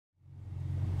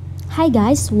Hi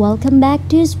guys, welcome back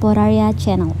to Spotaria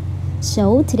channel.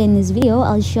 So today in this video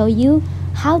I'll show you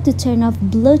how to turn off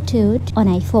Bluetooth on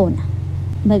iPhone.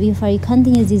 But before you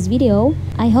continue this video,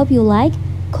 I hope you like,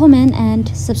 comment and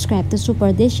subscribe to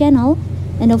support this channel,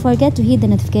 and don't forget to hit the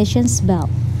notifications bell.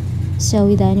 So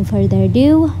without any further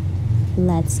ado,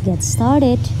 let's get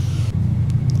started.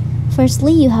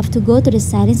 Firstly, you have to go to the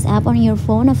settings app on your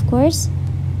phone, of course,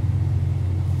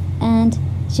 and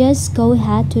just go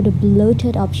ahead to the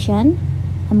Bluetooth option.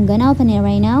 I'm gonna open it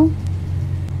right now.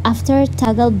 After,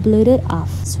 toggle Bluetooth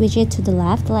off, switch it to the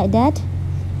left like that,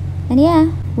 and yeah,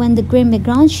 when the green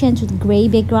background changes to the gray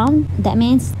background, that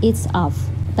means it's off.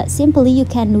 But simply you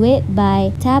can do it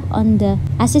by tap on the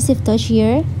assistive touch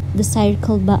here, the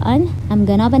circle button. I'm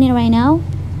gonna open it right now,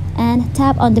 and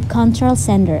tap on the control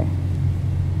center.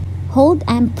 Hold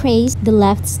and press the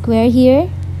left square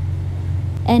here,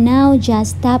 and now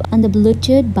just tap on the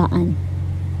Bluetooth button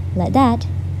like that.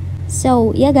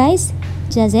 So yeah guys,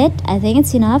 just it. I think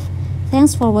it's enough.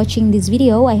 Thanks for watching this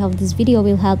video. I hope this video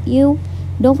will help you.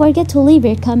 Don't forget to leave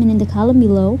your comment in the column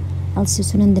below. I'll see you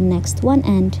soon in the next one,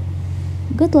 and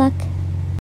good luck.